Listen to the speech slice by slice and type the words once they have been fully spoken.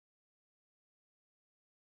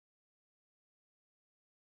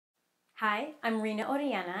Hi, I'm Rina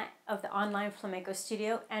of the Online Flamenco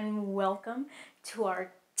Studio, and welcome to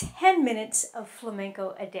our 10 minutes of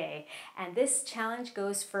flamenco a day. And this challenge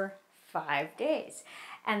goes for 5 days.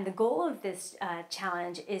 And the goal of this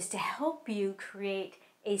challenge is to help you create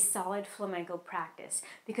a solid flamenco practice,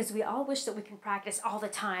 because we all wish that we can practice all the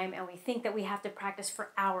time, and we think that we have to practice for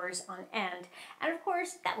hours on end. And of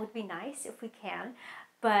course, that would be nice if we can.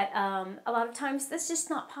 But a lot of times that's just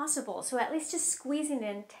not possible. So at least just squeezing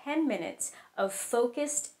in 10 minutes of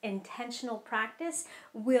focused, intentional practice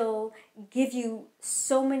will give you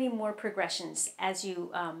so many more progressions as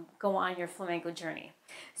you go on your flamenco journey.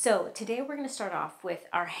 So today we're going to start off with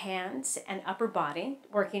our hands and upper body,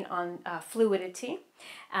 working on fluidity.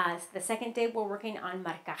 The second day we're working on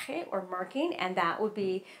marcaje, or marking, and that would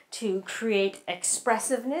be to create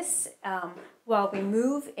expressiveness while we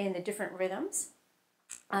move in the different rhythms.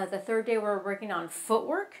 The third day we're working on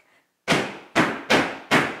footwork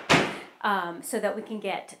so that we can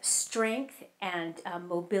get strength and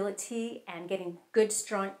mobility and getting good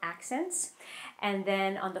strong accents. And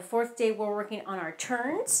then on the fourth day we're working on our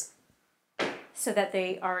turns so that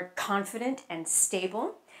they are confident and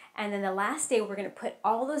stable. And then the last day we're going to put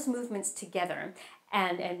all those movements together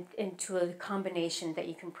and into a combination that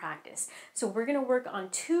you can practice. So we're going to work on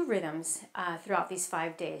 2 rhythms throughout these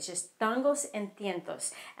 5 days, just tangos and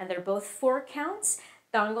tientos, and they're both 4 counts.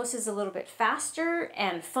 Tangos is a little bit faster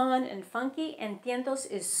and fun and funky, and tientos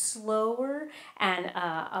is slower and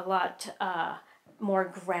a lot more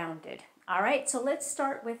grounded. All right, so let's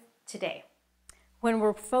start with today. When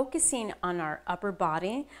we're focusing on our upper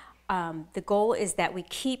body, the goal is that we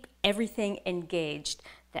keep everything engaged.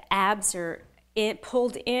 The abs are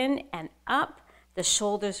pulled in and up, the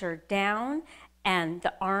shoulders are down, and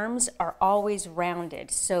the arms are always rounded.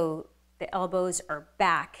 So the elbows are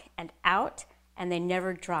back and out, and they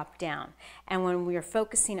never drop down. And when we are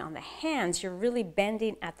focusing on the hands, you're really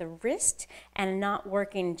bending at the wrist and not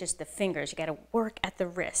working just the fingers. You got to work at the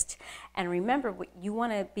wrist. And remember, you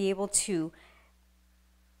want to be able to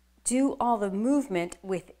do all the movement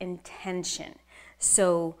with intention.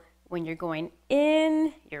 So when you're going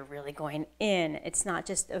in, you're really going in. It's not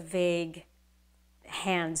just a vague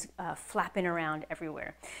hands flapping around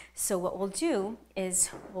everywhere. So what we'll do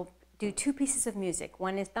is we'll do 2 pieces of music.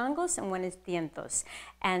 One is tangos and one is tientos.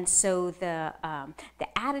 And so the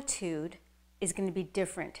attitude is going to be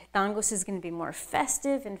different. Tangos is going to be more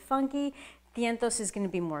festive and funky. Tientos is going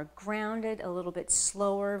to be more grounded, a little bit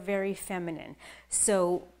slower, very feminine.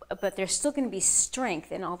 So, but there's still going to be strength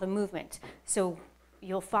in all the movement. So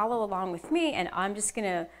you'll follow along with me, and I'm just going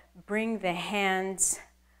to bring the hands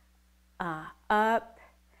up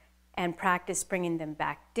and practice bringing them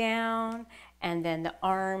back down, and then the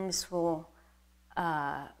arms will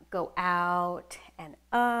go out and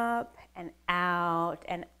up and out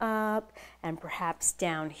and up, and perhaps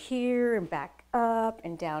down here and back up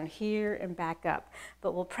and down here and back up.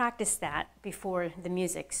 But we'll practice that before the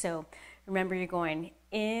music. So remember, you're going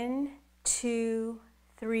in, 2,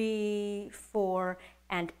 3, 4,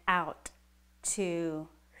 and out, 2,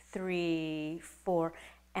 3, 4,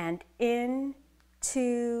 and in,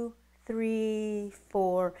 2, 3,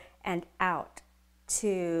 4, and out,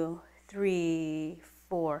 2, 3,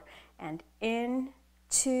 4, and in,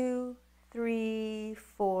 2, 3,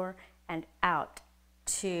 4, and out,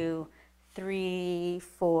 2, 3,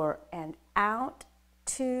 4, and out,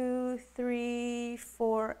 2, 3,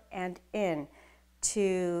 4, and in,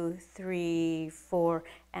 2, 3, 4,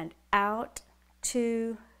 and out,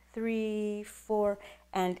 2, 3, 4,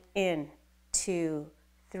 and in, 2,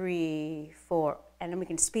 3, 4, and then we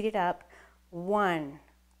can speed it up. 1,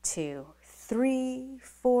 2, 3,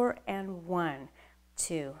 4, and 1,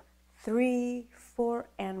 2, 3, 4,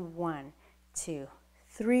 and 1, 2,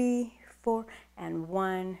 3, 4, and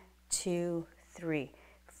 1, 2, 3,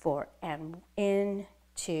 4, and in,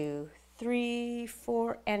 2, 3,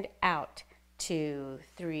 4, and out, 2,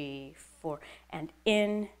 3, 4, and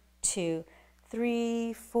in, 2,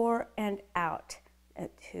 3, 4, and out,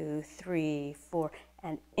 2, 3, 4,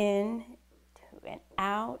 and in, 2, and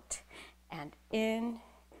out, and in,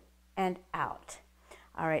 and out.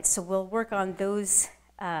 All right, so we'll work on those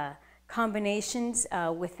combinations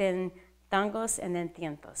within tangos and then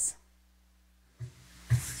tientos.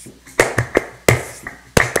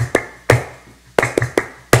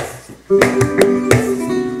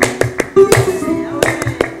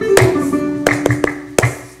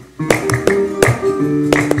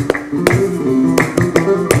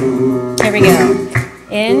 Here we go.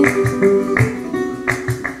 In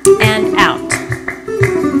and out.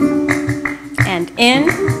 And in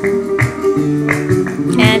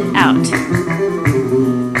and out.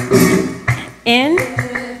 In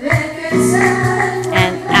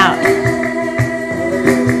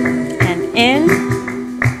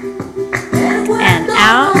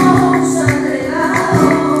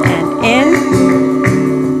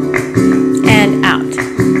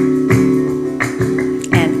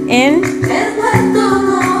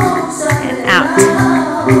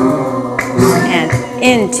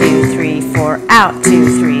out,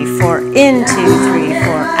 2, 3, 4, in, 2, 3,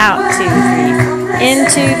 4, out, 2, 3, 4, in,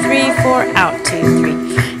 2, 3, 4, out, 2, 3,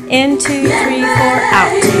 in, 2, 3, 4, out,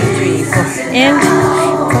 2, 3, 4, in,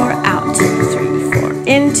 4, out, 2, 3, 4,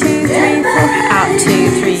 in, 2, 3, 4, out, 2,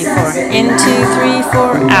 3, 4, in, 2, 3,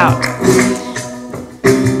 4, out.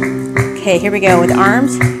 Okay, here we go with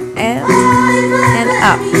arms and up and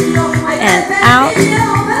out and up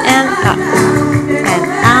and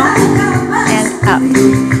out and up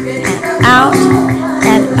and out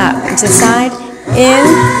and up. And to the side, in,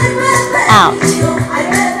 out,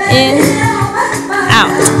 in,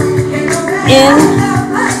 out, in,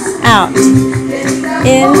 out,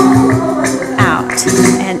 in, out,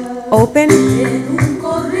 and open.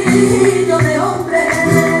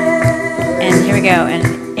 And here we go, and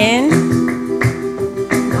in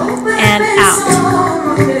and out,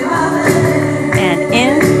 and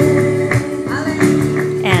in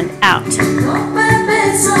and out, and in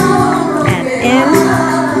and out, and in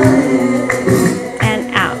and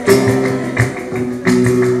out,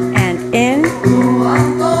 and in and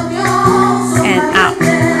out,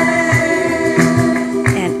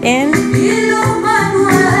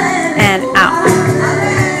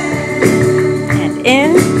 and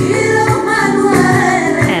in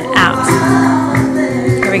and out.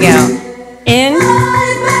 Here we go. In,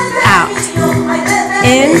 out,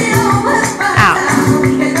 in, out,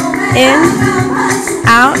 in,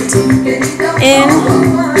 out, in,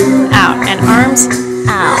 out, and arms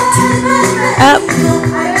out, up,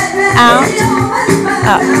 out,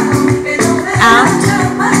 up, out,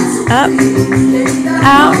 up,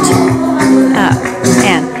 out, up,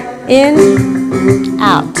 and in,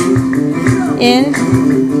 out, in,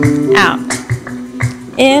 out,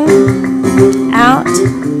 in, out,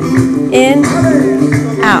 in,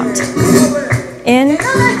 out, in,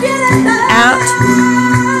 out,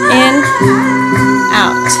 in,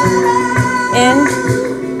 out, in,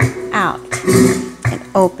 out, and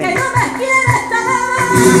open.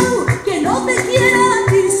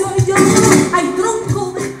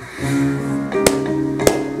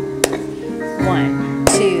 1,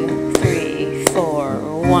 2, 3, 4,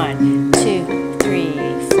 1, 2, 3,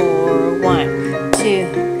 4, 1,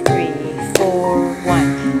 2, 3, 4,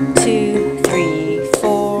 1, 2, 3,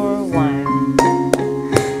 4, 1.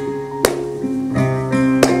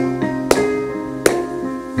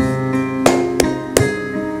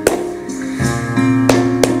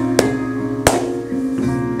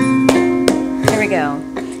 Here we go.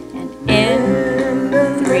 And in,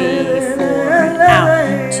 3, 4, and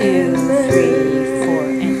out, 2, 3, 4,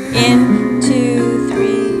 and in, 2,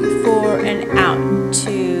 3, 4, and out,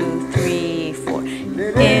 2, 3, 4,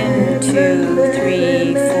 in, 2,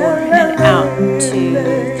 3, 4, and out, 2,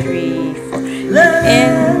 3, 4,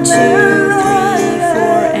 in, 2, 3,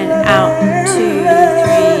 4, and out, 2,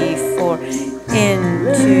 3, 4, in,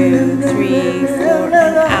 2, 3, 4,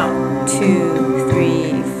 and out, 2,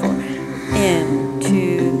 3, 4, in,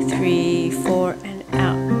 2, 3, 4, and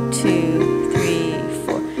out, 2, 3,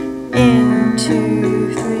 4, in,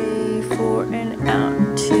 2, 3, 4, and out,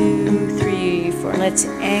 2, 3, 4. Let's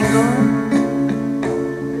angle.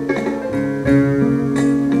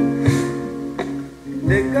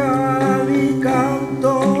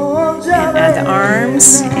 And add the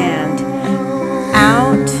arms and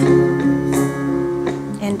out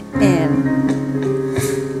and in,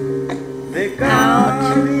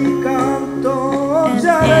 out and in,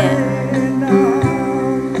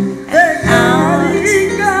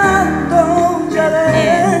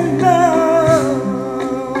 and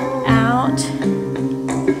out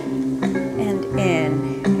and in,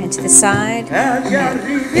 and to the side, and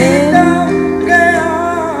in, out, in,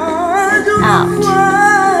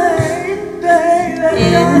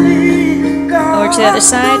 over to the other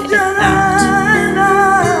side, and out,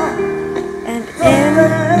 and in, and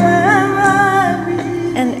out,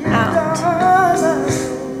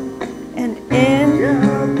 and in,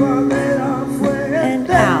 and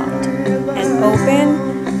out, and open,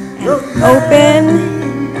 hold, and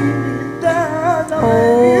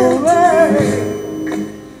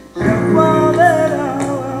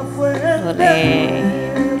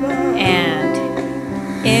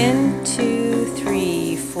in, 2,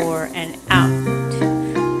 3, 4, and out,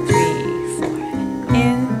 3, 4,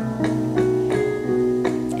 in,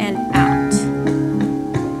 and out,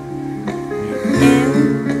 in,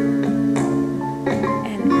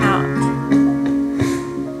 and out,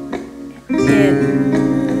 in,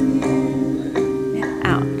 and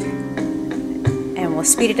out, and we'll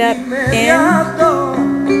speed it up, in, and out,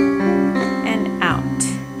 and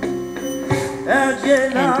in,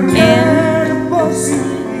 and out, and in,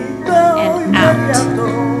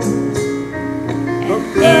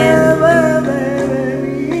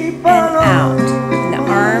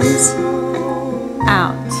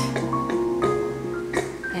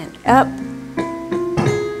 up,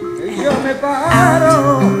 Yo me out, paro,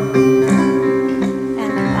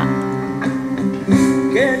 and up,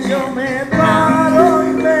 que yo me paro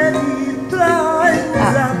y me distraigo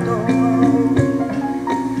un rato.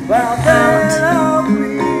 Va a ver la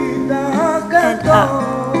vida que and up.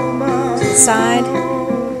 toma. Side,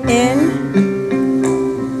 in,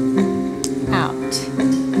 out,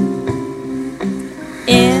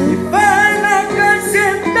 in, Baila que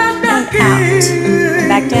siéntate and aquí. out.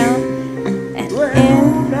 Back down, and in,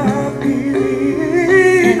 and out.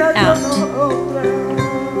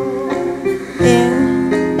 In,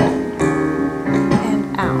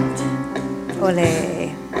 and out. Ole.